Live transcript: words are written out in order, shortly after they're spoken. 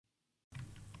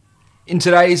In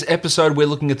today's episode, we're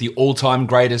looking at the all-time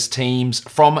greatest teams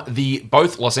from the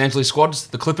both Los Angeles squads,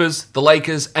 the Clippers, the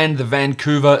Lakers, and the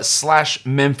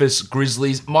Vancouver/Memphis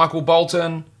Grizzlies. Michael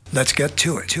Bolton. Let's get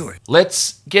to it.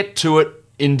 Let's get to it,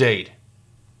 indeed.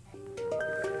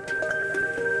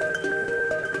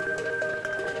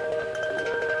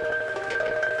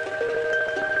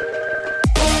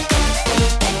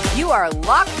 You are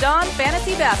Locked On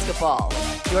Fantasy Basketball,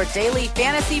 your daily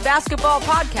fantasy basketball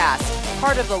podcast,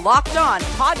 part of the Locked On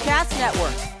Podcast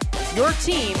Network, your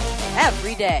team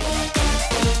every day.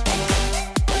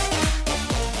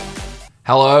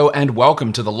 Hello and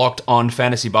welcome to the Locked On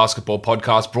Fantasy Basketball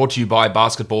podcast brought to you by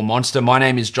Basketball Monster. My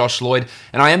name is Josh Lloyd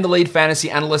and I am the lead fantasy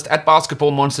analyst at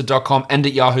basketballmonster.com and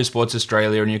at Yahoo Sports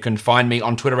Australia, and you can find me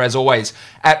on Twitter as always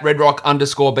at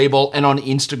redrock_bball and on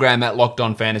Instagram at Locked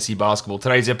On Fantasy Basketball.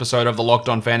 Today's episode of the Locked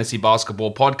On Fantasy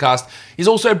Basketball podcast is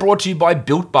also brought to you by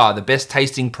Built Bar, the best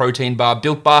tasting protein bar.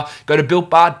 Built Bar, go to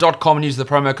builtbar.com and use the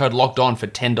promo code Locked On for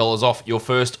 $10 off your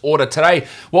first order. Today,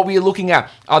 what we are looking at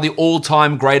are the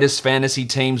all-time greatest fantasy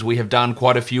teams. We have done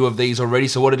quite a few of these already.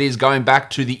 So what it is, going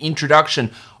back to the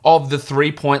introduction of the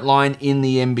three-point line in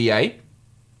the NBA,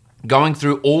 going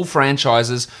through all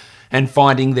franchises and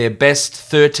finding their best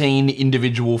 13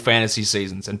 individual fantasy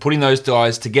seasons and putting those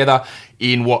guys together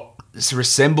in what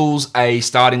resembles a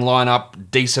starting lineup,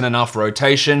 decent enough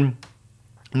rotation.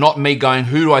 Not me going,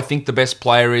 who do I think the best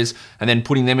player is, and then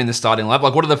putting them in the starting lineup.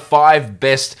 Like, what are the 5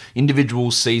 best individual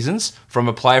seasons from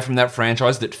a player from that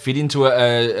franchise that fit into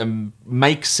a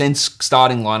make sense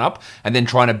starting lineup, and then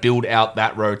trying to build out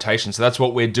that rotation. So that's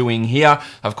what we're doing here.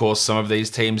 Of course, some of these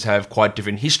teams have quite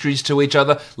different histories to each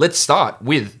other. Let's start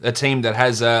with a team that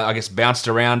has, bounced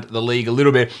around the league a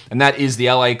little bit, and that is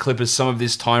the LA Clippers. Some of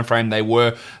this time frame they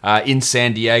were in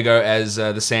San Diego as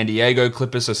the San Diego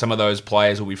Clippers, so some of those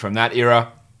players will be from that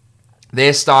era.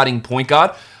 Their starting point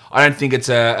guard, I don't think it's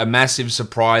a massive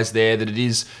surprise there that it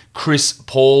is Chris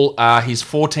Paul. His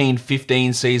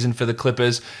 14-15 season for the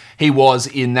Clippers, he was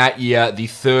in that year the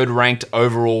third-ranked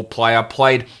overall player,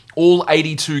 played all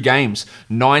 82 games,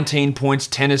 19 points,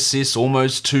 10 assists,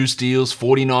 almost 2 steals,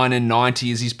 49 and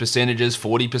 90 is his percentages,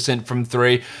 40% from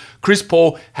 3. Chris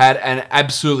Paul had an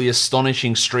absolutely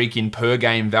astonishing streak in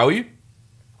per-game value.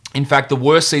 In fact, the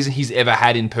worst season he's ever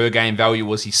had in per-game value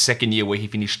was his second year where he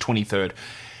finished 23rd.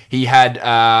 He had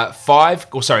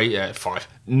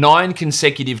 9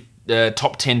 consecutive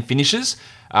top 10 finishes,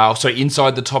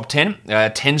 inside the top 10,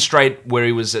 10 straight where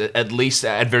he was at least,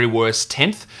 at very worst,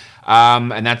 10th.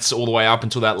 And that's all the way up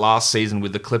until that last season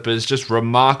with the Clippers. Just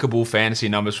remarkable fantasy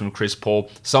numbers from Chris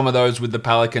Paul. Some of those with the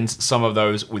Pelicans, some of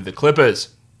those with the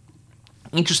Clippers.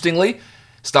 Interestingly,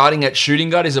 starting at shooting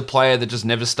guard is a player that just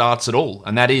never starts at all,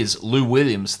 and that is Lou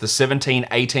Williams, the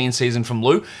 17-18 season from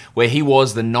Lou, where he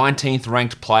was the 19th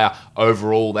ranked player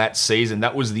overall that season.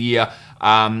 That was the year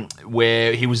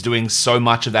where he was doing so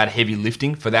much of that heavy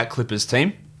lifting for that Clippers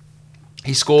team.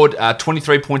 He scored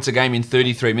 23 points a game in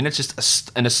 33 minutes,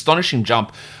 just an astonishing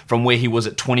jump from where he was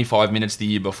at 25 minutes the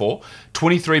year before.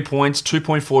 23 points,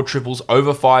 2.4 triples,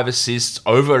 over 5 assists,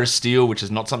 over a steal, which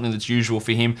is not something that's usual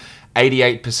for him.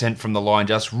 88% from the line,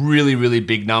 just really, really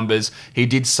big numbers. He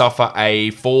did suffer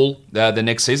a fall the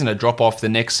next season, a drop-off the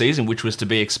next season, which was to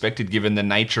be expected given the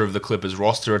nature of the Clippers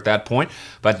roster at that point.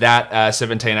 But that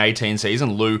 17-18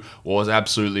 season, Lou was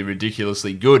absolutely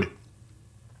ridiculously good.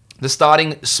 The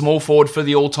starting small forward for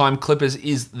the all-time Clippers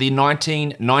is the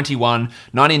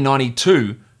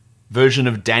 1991-1992 version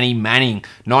of Danny Manning.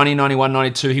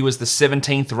 1991-92, he was the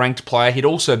 17th ranked player. He'd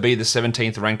also be the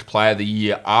 17th ranked player the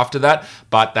year after that,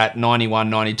 but that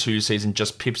 91-92 season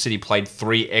just pips it. He played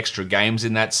 3 extra games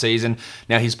in that season.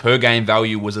 Now, his per-game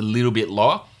value was a little bit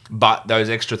lower, but those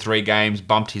extra 3 games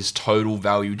bumped his total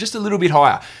value just a little bit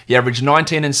higher. He averaged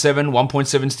 19 and 7,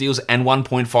 1.7 steals, and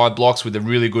 1.5 blocks with a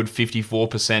really good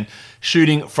 54%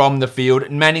 shooting from the field.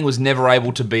 Manning was never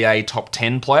able to be a top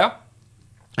 10 player.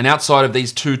 And outside of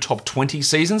these 2 top 20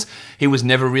 seasons, he was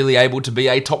never really able to be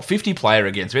a top 50 player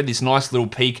again. So he had this nice little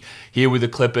peak here with the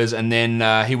Clippers, and then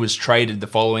he was traded the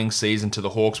following season to the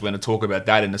Hawks. We're going to talk about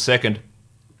that in a second.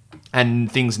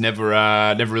 And things never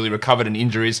really recovered, and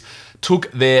injuries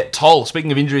took their toll.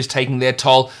 Speaking of injuries taking their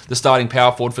toll, the starting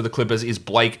power forward for the Clippers is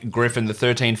Blake Griffin, the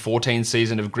 13-14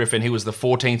 season of Griffin. He was the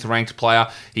 14th ranked player.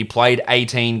 He played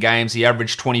 18 games. He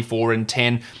averaged 24 and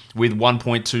 10 with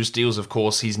 1.2 steals. Of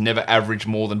course, he's never averaged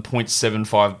more than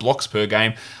 0.75 blocks per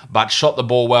game, but shot the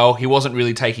ball well. He wasn't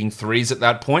really taking threes at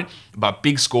that point, but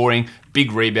big scoring,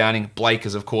 big rebounding. Blake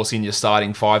is, of course, in your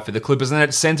starting 5 for the Clippers. And then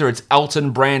at center, it's Elton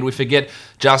Brand. We forget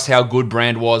just how good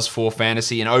Brand was for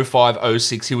fantasy. In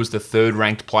 05-06, he was the third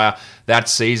ranked player that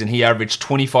season. He averaged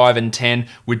 25 and 10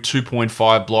 with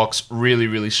 2.5 blocks. Really,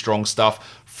 really strong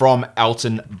stuff from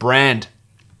Elton Brand.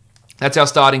 That's our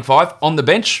starting five. On the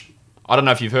bench, I don't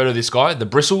know if you've heard of this guy, the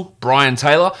Bristle, Brian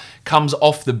Taylor, comes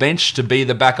off the bench to be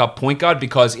the backup point guard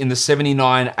because in the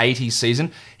 79-80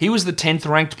 season, he was the 10th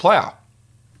ranked player.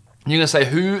 You're going to say,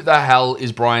 who the hell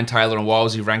is Brian Taylor and why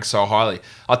was he ranked so highly?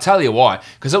 I'll tell you why.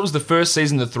 Because that was the first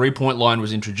season the three-point line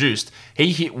was introduced.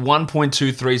 He hit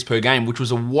 1.2 threes per game, which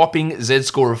was a whopping Z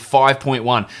score of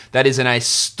 5.1. That is an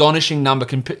astonishing number.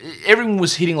 Everyone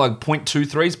was hitting like 0.2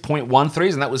 threes, 0.1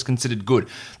 threes, and that was considered good.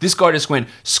 This guy just went,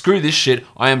 screw this shit,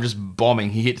 I am just bombing.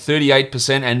 He hit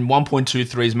 38% and 1.2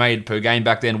 threes made per game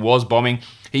back then was bombing.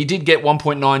 He did get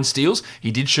 1.9 steals. He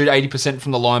did shoot 80%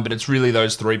 from the line, but it's really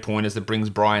those three-pointers that brings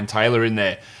Brian Taylor in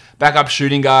there. Backup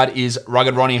shooting guard is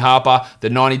Rugged Ronnie Harper, the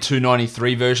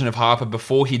 92-93 version of Harper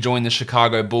before he joined the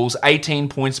Chicago Bulls. 18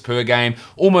 points per game,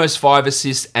 almost 5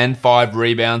 assists and 5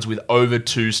 rebounds with over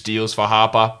 2 steals for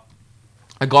Harper.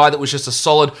 A guy that was just a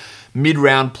solid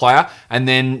mid-round player and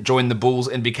then joined the Bulls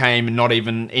and became not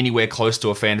even anywhere close to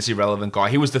a fantasy-relevant guy.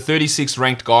 He was the 36th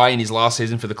ranked guy in his last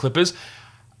season for the Clippers.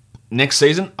 Next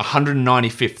season,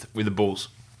 195th with the Bulls.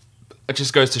 It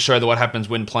just goes to show that what happens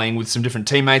when playing with some different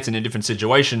teammates in a different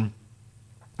situation,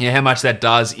 how much that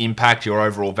does impact your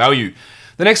overall value.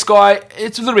 The next guy,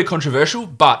 it's a little bit controversial,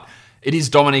 but it is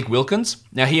Dominique Wilkins.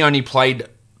 Now, he only played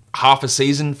half a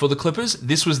season for the Clippers.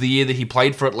 This was the year that he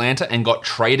played for Atlanta and got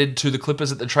traded to the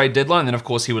Clippers at the trade deadline. Then, of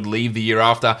course, he would leave the year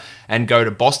after and go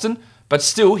to Boston. But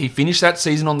still, he finished that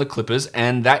season on the Clippers,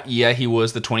 and that year he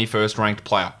was the 21st ranked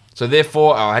player. So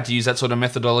therefore, I had to use that sort of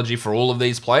methodology for all of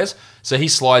these players. So he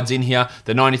slides in here,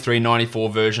 the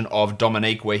 93-94 version of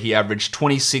Dominique, where he averaged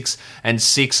 26 and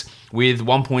 6 with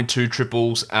 1.2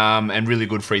 triples and really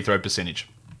good free throw percentage.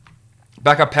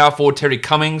 Backup power forward, Terry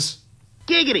Cummings.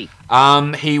 Giggity.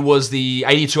 He was the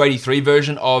 82-83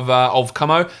 version of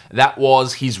Cummo. That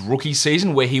was his rookie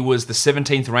season, where he was the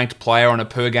 17th ranked player on a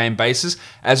per-game basis.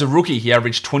 As a rookie, he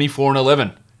averaged 24 and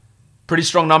 11. Pretty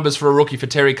strong numbers for a rookie for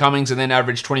Terry Cummings, and then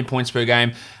averaged 20 points per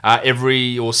game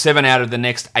 7 out of the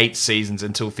next 8 seasons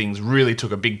until things really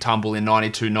took a big tumble in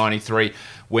 92-93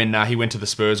 when he went to the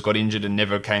Spurs, got injured, and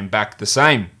never came back the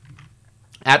same.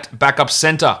 At backup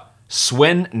center,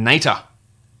 Sven Nater.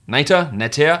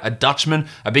 Nater, a Dutchman,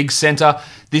 a big center.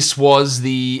 This was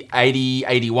the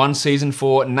 80-81 season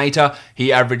for Nater.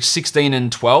 He averaged 16 and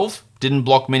 12. Didn't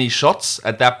block many shots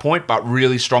at that point, but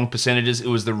really strong percentages. It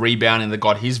was the rebounding that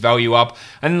got his value up.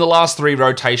 And then the last 3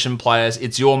 rotation players,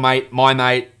 it's your mate, my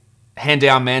mate, hand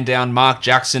down, man down, Mark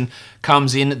Jackson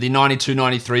comes in, the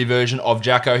 92-93 version of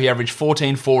Jacko. He averaged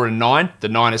 14, 4, and 9. The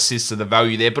 9 assists are the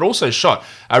value there, but also shot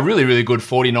a really, really good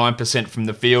 49% from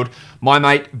the field. My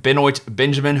mate, Benoit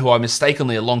Benjamin, who I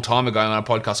mistakenly a long time ago on a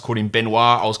podcast called him Benoit.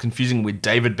 I was confusing him with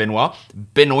David Benoit.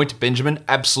 Benoit Benjamin,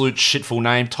 absolute shitful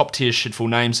name, top tier shitful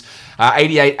names.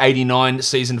 88-89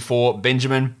 season for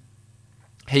Benjamin.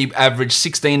 He averaged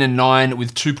 16 and 9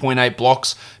 with 2.8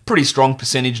 blocks. Pretty strong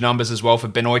percentage numbers as well for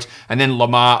Benoit. And then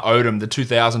Lamar Odom, the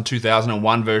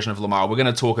 2000-2001 version of Lamar. We're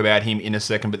going to talk about him in a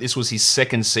second, but this was his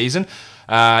second season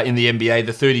in the NBA,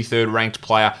 the 33rd ranked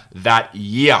player that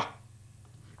year.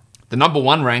 The number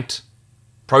 1 ranked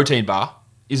protein bar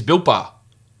is Built Bar.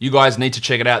 You guys need to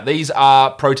check it out. These are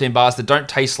protein bars that don't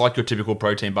taste like your typical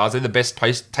protein bars. They're the best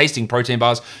tasting protein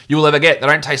bars you will ever get. They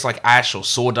don't taste like ash or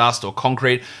sawdust or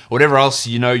concrete or whatever else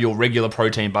your regular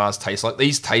protein bars taste like.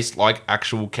 These taste like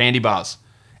actual candy bars.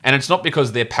 And it's not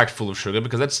because they're packed full of sugar,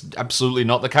 because that's absolutely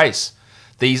not the case.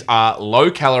 These are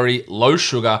low calorie, low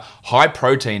sugar, high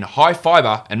protein, high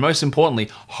fiber, and most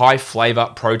importantly, high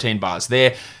flavor protein bars.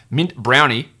 They're mint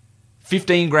brownie,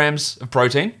 15 grams of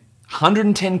protein,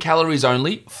 110 calories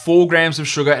only, 4 grams of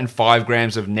sugar, and 5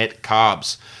 grams of net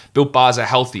carbs. Built Bars are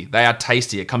healthy. They are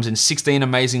tasty. It comes in 16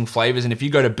 amazing flavors. And if you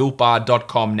go to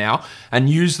BuiltBar.com now and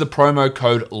use the promo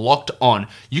code LOCKEDON,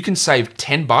 you can save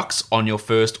 $10 on your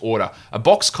first order. A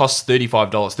box costs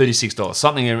 $35, $36,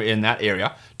 something in that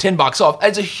area. $10 off.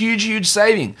 It's a huge, huge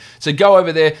saving. So go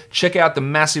over there, check out the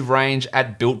massive range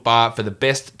at Built Bar for the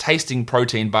best tasting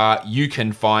protein bar you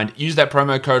can find. Use that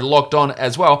promo code LOCKEDON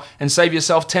as well and save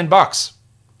yourself $10.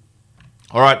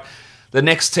 All right. The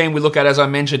next team we look at, as I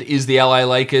mentioned, is the LA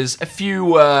Lakers. A few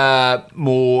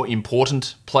more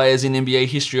important players in NBA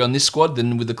history on this squad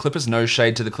than with the Clippers. No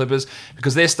shade to the Clippers,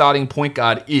 because their starting point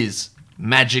guard is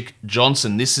Magic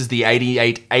Johnson. This is the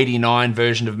 88-89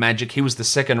 version of Magic. He was the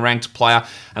second-ranked player.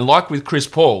 And like with Chris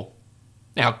Paul,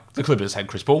 now, the Clippers had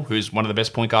Chris Paul, who's one of the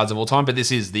best point guards of all time, but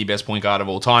this is the best point guard of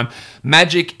all time.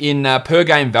 Magic, in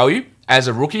per-game value, as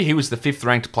a rookie, he was the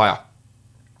 5th-ranked player.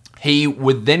 He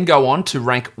would then go on to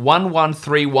rank 1-1,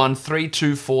 3-1,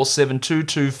 3-2, 4-7,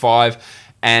 2-2, 5,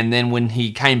 and then when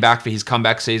he came back for his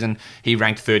comeback season, he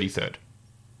ranked 33rd.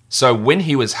 So when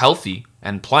he was healthy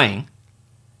and playing,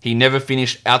 he never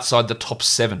finished outside the top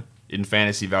 7 in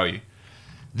fantasy value.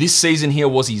 This season here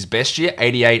was his best year,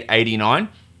 88-89.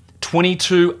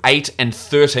 22, 8, and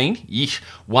 13.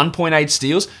 1.8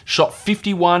 steals. Shot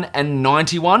 51 and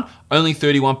 91. Only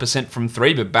 31% from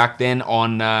 3, but back then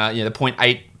on the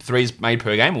 0.8 threes made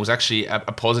per game was actually a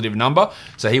positive number.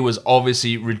 So he was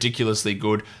obviously ridiculously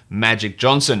good. Magic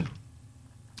Johnson.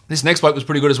 This next bloke was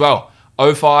pretty good as well.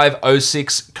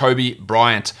 05-06, Kobe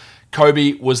Bryant.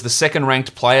 Kobe was the second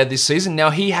ranked player this season.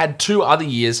 Now he had 2 other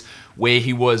years where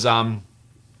he was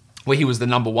the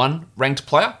number 1 ranked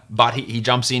player, but he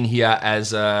jumps in here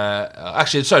as not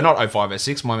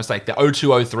 05-06, my mistake. The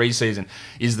 02-03 season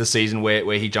is the season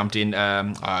where he jumped in.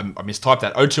 I mistyped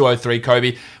that. 02-03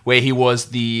 Kobe, where he was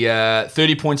the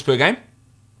 30 points per game,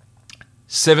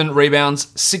 7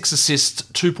 rebounds, 6 assists,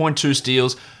 2.2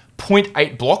 steals,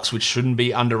 0.8 blocks, which shouldn't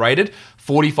be underrated,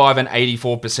 45 and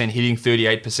 84%, hitting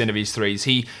 38% of his threes.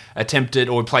 He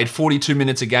played 42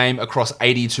 minutes a game across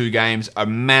 82 games, a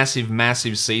massive,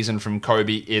 massive season from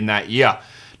Kobe in that year.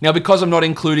 Now, because I'm not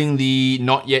including the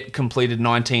not yet completed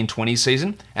 19-20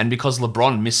 season, and because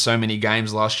LeBron missed so many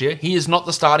games last year, he is not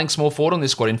the starting small forward on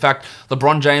this squad. In fact,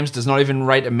 LeBron James does not even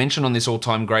rate a mention on this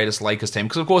all-time greatest Lakers team,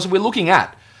 because, of course, if we're looking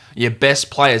at your best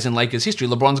players in Lakers history,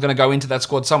 LeBron's going to go into that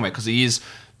squad somewhere, because he is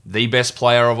the best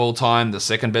player of all time, the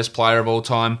second best player of all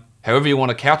time. However you want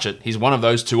to couch it, he's one of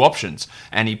those 2 options.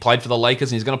 And he played for the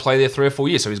Lakers and he's going to play there 3 or 4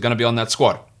 years, so he's going to be on that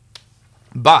squad.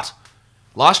 But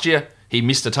last year, he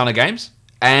missed a ton of games,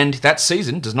 and that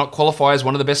season does not qualify as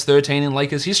one of the best 13 in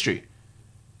Lakers history.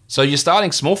 So your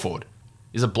starting small forward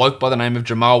is a bloke by the name of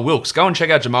Jamal Wilkes. Go and check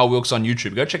out Jamal Wilkes on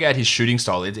YouTube. Go check out his shooting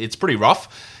style. It's pretty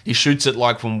rough. He shoots it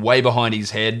like from way behind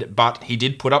his head, but he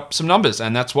did put up some numbers,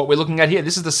 and that's what we're looking at here.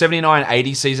 This is the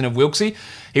 79-80 season of Wilksy.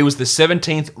 He was the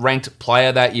 17th ranked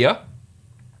player that year.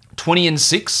 20 and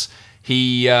 6.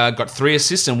 He got 3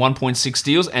 assists and 1.6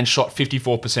 steals and shot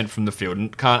 54% from the field,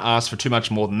 and can't ask for too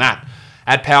much more than that.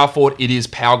 At power forward, it is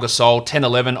Pau Gasol,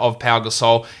 10-11 of Pau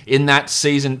Gasol. In that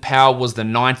season, Pau was the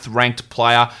 9th ranked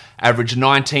player, averaged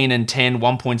 19 and 10,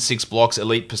 1.6 blocks,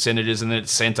 elite percentages, and then at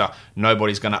center,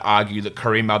 nobody's going to argue that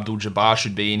Kareem Abdul-Jabbar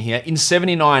should be in here. In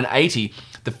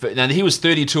 79-80, now he was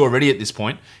 32 already at this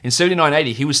point. In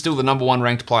 79-80, he was still the number 1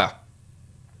 ranked player.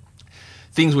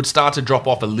 Things would start to drop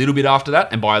off a little bit after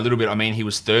that, and by a little bit, I mean he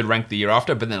was 3rd ranked the year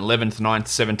after, but then 11th, 9th,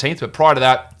 17th. But prior to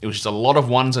that, it was just a lot of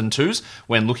 1s and 2s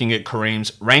when looking at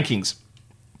Kareem's rankings.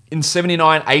 In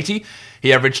 79-80,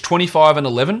 he averaged 25 and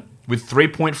 11 with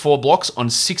 3.4 blocks on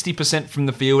 60% from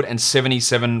the field and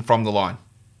 77 from the line.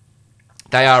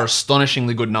 They are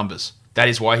astonishingly good numbers. That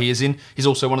is why he is in. He's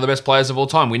also one of the best players of all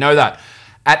time. We know that.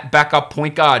 At backup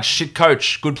point guard, shit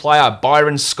coach, good player,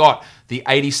 Byron Scott, the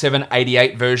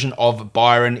 87-88 version of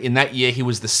Byron. In that year, he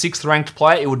was the 6th ranked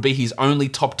player. It would be his only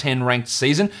top 10 ranked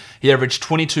season. He averaged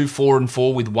 22, 4, and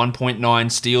 4 with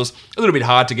 1.9 steals. A little bit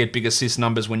hard to get big assist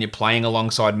numbers when you're playing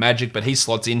alongside Magic, but he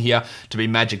slots in here to be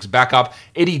Magic's backup.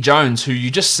 Eddie Jones, who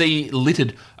you just see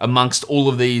littered amongst all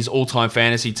of these all-time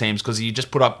fantasy teams because he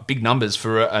just put up big numbers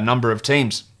for a number of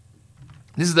teams.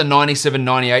 This is the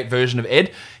 97-98 version of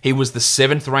Ed. He was the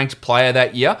 7th ranked player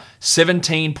that year.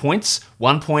 17 points,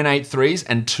 1.8 threes,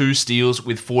 and 2 steals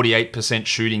with 48%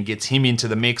 shooting gets him into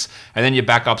the mix. And then your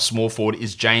backup small forward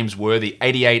is James Worthy,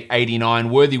 88-89.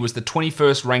 Worthy was the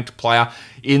 21st ranked player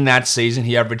in that season.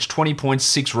 He averaged 20 points,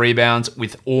 6 rebounds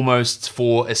with almost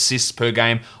 4 assists per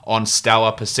game on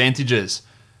stellar percentages.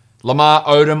 Lamar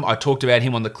Odom, I talked about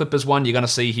him on the Clippers one. You're going to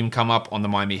see him come up on the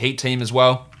Miami Heat team as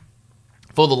well.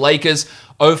 For the Lakers,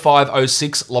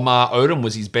 05-06, Lamar Odom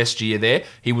was his best year there.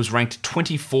 He was ranked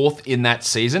 24th in that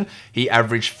season. He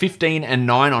averaged 15 and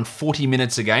 9 on 40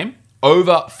 minutes a game,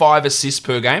 over 5 assists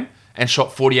per game, and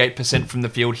shot 48% from the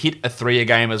field, hit a 3 a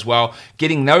game as well.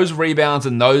 Getting those rebounds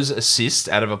and those assists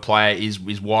out of a player is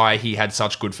why he had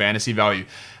such good fantasy value.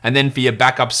 And then for your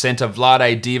backup center,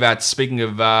 Vlade Divac, speaking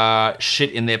of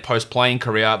shit in their post-playing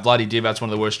career, Vlade Divac's one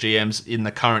of the worst GMs in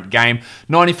the current game.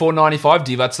 94-95,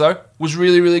 Divac, though, was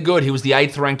really, really good. He was the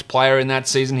 8th ranked player in that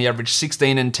season. He averaged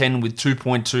 16 and 10 with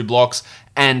 2.2 blocks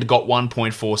and got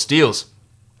 1.4 steals.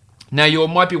 Now, you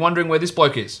might be wondering where this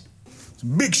bloke is.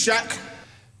 Big Shaq.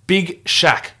 Big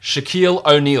Shaq, Shaquille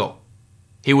O'Neal.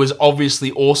 He was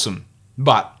obviously awesome,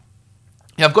 but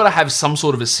I've got to have some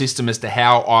sort of a system as to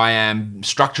how I am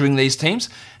structuring these teams.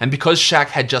 And because Shaq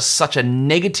had just such a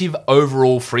negative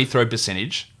overall free throw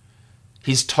percentage,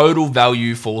 his total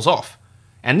value falls off.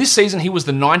 And this season, he was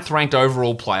the 9th ranked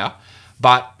overall player,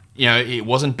 but it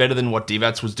wasn't better than what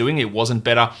Divac was doing. It wasn't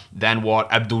better than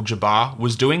what Abdul-Jabbar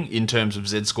was doing in terms of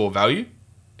Z-score value.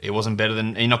 It wasn't better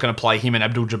than... You're not going to play him and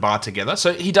Abdul-Jabbar together.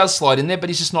 So he does slide in there, but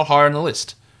he's just not higher on the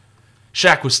list.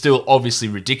 Shaq was still obviously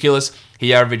ridiculous.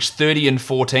 He averaged 30 and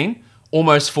 14,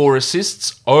 almost 4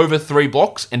 assists, over 3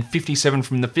 blocks, and 57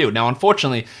 from the field. Now,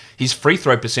 unfortunately, his free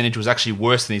throw percentage was actually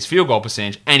worse than his field goal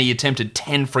percentage, and he attempted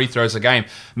 10 free throws a game,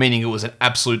 meaning it was an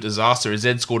absolute disaster. His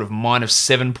Z-scored of minus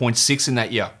 7.6 in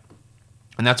that year.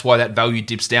 And that's why that value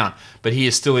dips down. But he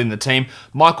is still in the team.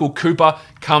 Michael Cooper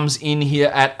comes in here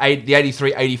at the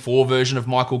 83-84 version of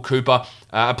Michael Cooper,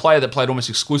 a player that played almost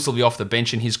exclusively off the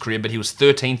bench in his career, but he was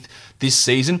 13th this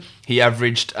season. He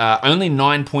averaged only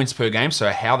 9 points per game, so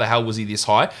how the hell was he this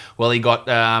high? Well, he got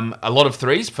a lot of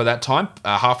threes for that time,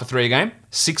 half a three a game,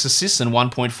 6 assists and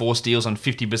 1.4 steals on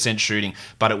 50% shooting,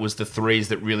 but it was the threes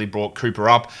that really brought Cooper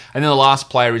up. And then the last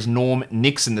player is Norm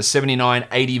Nixon, the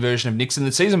 79-80 version of Nixon.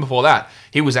 The season before that,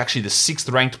 he was actually the 6th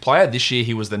ranked player. This year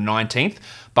he was the 19th,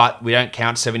 but we don't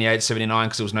count 78-79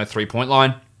 because there was no three-point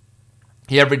line.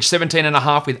 He averaged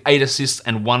 17.5 with 8 assists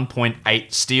and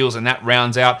 1.8 steals, and that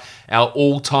rounds out our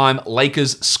all-time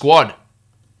Lakers squad.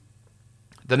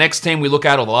 The next team we look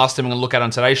at, or the last team we're going to look at on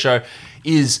today's show,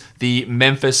 is the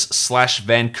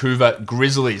Memphis/Vancouver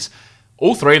Grizzlies.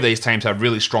 All three of these teams have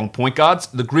really strong point guards.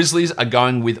 The Grizzlies are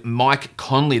going with Mike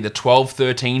Conley, the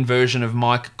 12-13 version of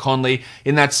Mike Conley.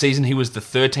 In that season, he was the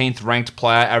 13th ranked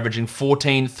player, averaging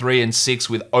 14, 3, and 6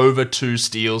 with over 2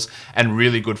 steals and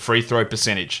really good free throw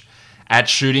percentage. At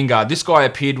shooting guard, this guy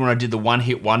appeared when I did the One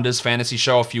Hit Wonders fantasy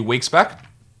show a few weeks back.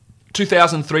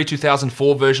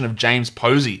 2003-2004 version of James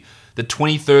Posey, the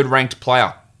 23rd ranked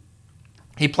player.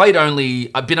 He played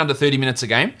only a bit under 30 minutes a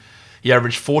game. He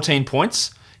averaged 14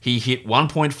 points. He hit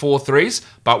 1.4 threes,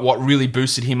 but what really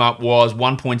boosted him up was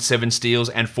 1.7 steals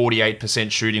and 48%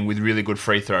 shooting with really good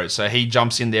free throws. So he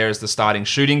jumps in there as the starting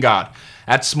shooting guard.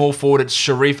 At small forward, it's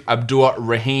Sharif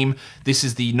Abdur-Rahim. This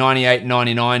is the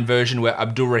 98-99 version where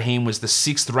Abdur-Rahim was the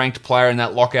 6th ranked player in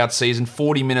that lockout season,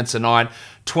 40 minutes a night,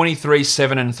 23,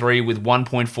 7, and 3 with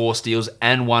 1.4 steals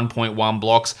and 1.1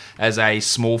 blocks as a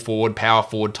small forward, power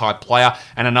forward type player.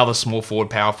 And another small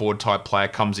forward, power forward type player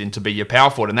comes in to be your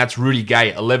power forward. And that's Rudy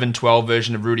Gay, 11-12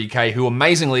 version of Rudy Gay, who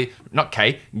amazingly, not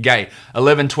K, Gay,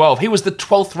 11-12. He was the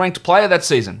 12th ranked player that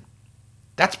season.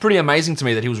 That's pretty amazing to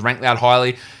me that he was ranked that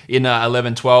highly in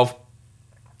 11-12.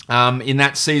 In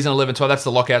that season, 11-12, that's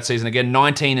the lockout season again,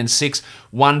 19 and 6,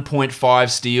 1.5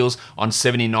 steals on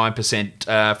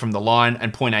 79% from the line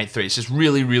and 0.83. It's just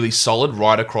really, really solid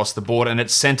right across the board. And at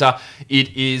center,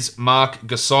 it is Marc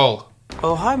Gasol.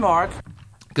 Oh, hi, Mark.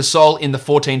 Gasol in the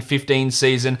 14-15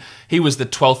 season, he was the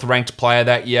 12th ranked player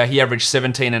that year. He averaged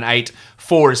 17 and 8,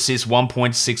 4 assists,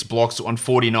 1.6 blocks on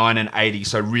 49 and 80.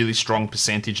 So really strong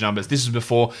percentage numbers. This is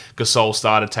before Gasol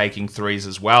started taking threes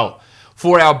as well.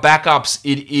 For our backups,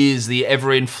 it is the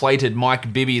ever-inflated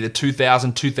Mike Bibby, the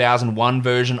 2000-2001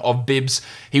 version of Bibbs.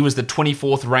 He was the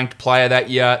 24th ranked player that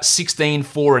year, 16,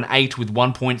 4, and 8 with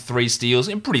 1.3 steals,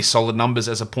 in pretty solid numbers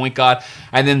as a point guard.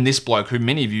 And then this bloke, who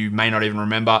many of you may not even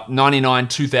remember,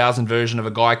 99-2000 version of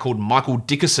a guy called Michael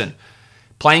Dickerson.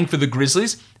 Playing for the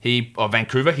Grizzlies,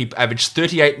 Vancouver, he averaged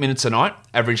 38 minutes a night,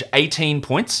 averaged 18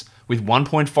 points with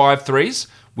 1.5 threes,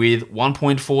 with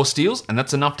 1.4 steals, and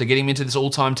that's enough to get him into this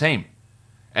all-time team.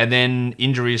 And then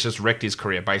injuries just wrecked his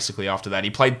career basically after that. He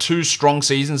played 2 strong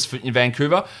seasons in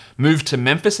Vancouver, moved to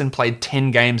Memphis and played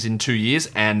 10 games in 2 years,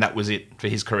 and that was it for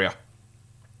his career.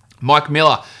 Mike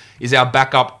Miller is our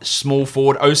backup small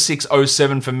forward,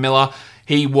 06-07 for Miller.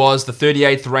 He was the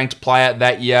 38th ranked player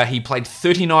that year. He played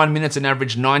 39 minutes and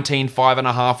averaged 19,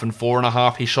 5.5, and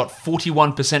 4.5. He shot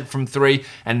 41% from 3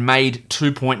 and made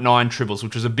 2.9 triples,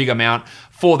 which was a big amount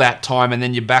for that time. And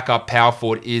then your backup power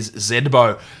forward is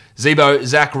Zebo,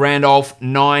 Zach Randolph,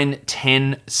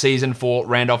 9-10 season for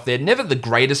Randolph there. Never the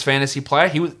greatest fantasy player.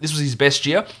 This was his best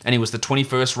year, and he was the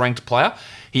 21st ranked player.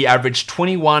 He averaged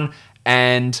 21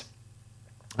 and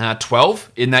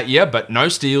 12 in that year, but no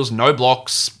steals, no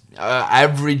blocks,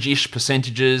 average-ish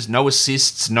percentages, no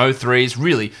assists, no threes.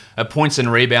 Really, a points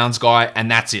and rebounds guy, and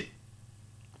that's it.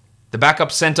 The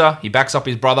backup center, he backs up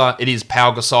his brother. It is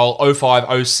Pau Gasol,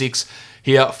 05-06.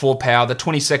 Here for Pau, the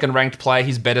 22nd ranked player.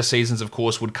 His better seasons, of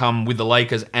course, would come with the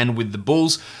Lakers and with the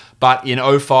Bulls. But in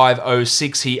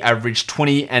 05-06, he averaged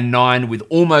 20 and 9 with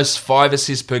almost 5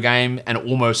 assists per game and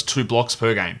almost 2 blocks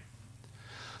per game.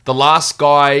 The last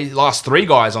 3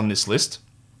 guys on this list,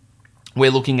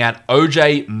 we're looking at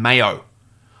OJ Mayo.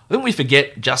 I think we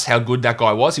forget just how good that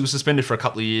guy was. He was suspended for a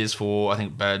couple of years for, I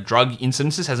think, drug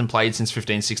incidences. Hasn't played since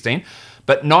 15-16.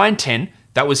 But 9-10,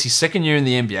 that was his second year in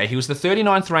the NBA. He was the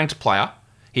 39th ranked player.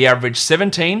 He averaged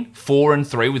 17, 4 and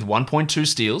 3 with 1.2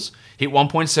 steals, hit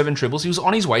 1.7 triples. He was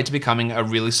on his way to becoming a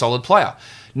really solid player.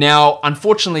 Now,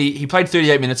 unfortunately, he played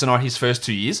 38 minutes a night his first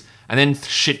 2 years, and then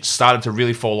shit started to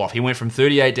really fall off. He went from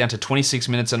 38 down to 26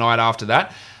 minutes a night after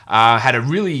that. Had a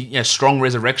really strong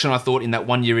resurrection, I thought, in that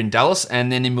 1 year in Dallas,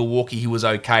 and then in Milwaukee he was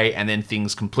okay, and then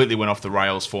things completely went off the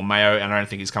rails for Mayo, and I don't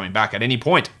think he's coming back at any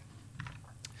point.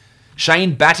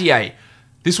 Shane Battier.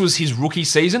 This was his rookie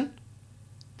season.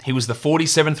 He was the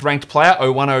 47th ranked player,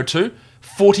 01-02.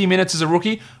 40 minutes as a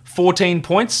rookie, 14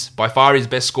 points, by far his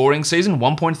best scoring season,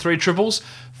 1.3 triples,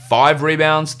 5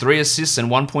 rebounds, 3 assists, and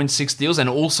 1.6 steals, and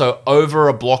also over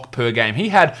a block per game. He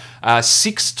had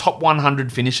 6 top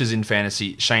 100 finishes in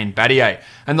fantasy, Shane Battier.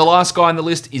 And the last guy on the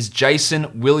list is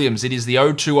Jason Williams. It is the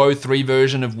 02-03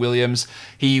 version of Williams.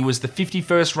 He was the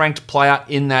 51st ranked player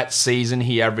in that season.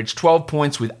 He averaged 12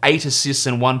 points with 8 assists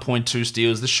and 1.2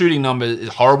 steals. The shooting number is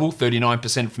horrible,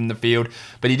 39% from the field,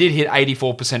 but he did hit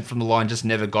 84% from the line, just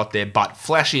never got there. But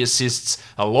flashy assists,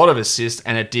 a lot of assists,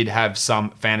 and it did have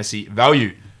some fantasy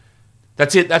value.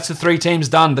 That's it. That's the 3 teams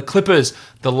done. The Clippers,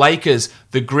 the Lakers,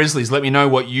 the Grizzlies. Let me know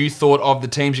what you thought of the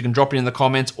teams. You can drop it in the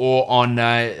comments or on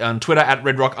Twitter at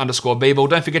redrock_bball.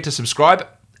 Don't forget to subscribe.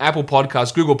 Apple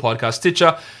Podcasts, Google Podcasts,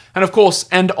 Stitcher, and of course,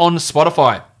 and on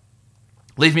Spotify.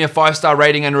 Leave me a 5-star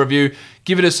rating and a review.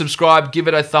 Give it a subscribe. Give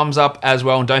it a thumbs up as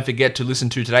well. And don't forget to listen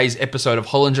to today's episode of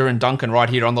Hollinger and Duncan right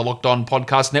here on the Locked On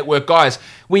Podcast Network. Guys,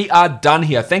 we are done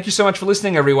here. Thank you so much for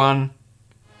listening, everyone.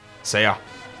 See ya.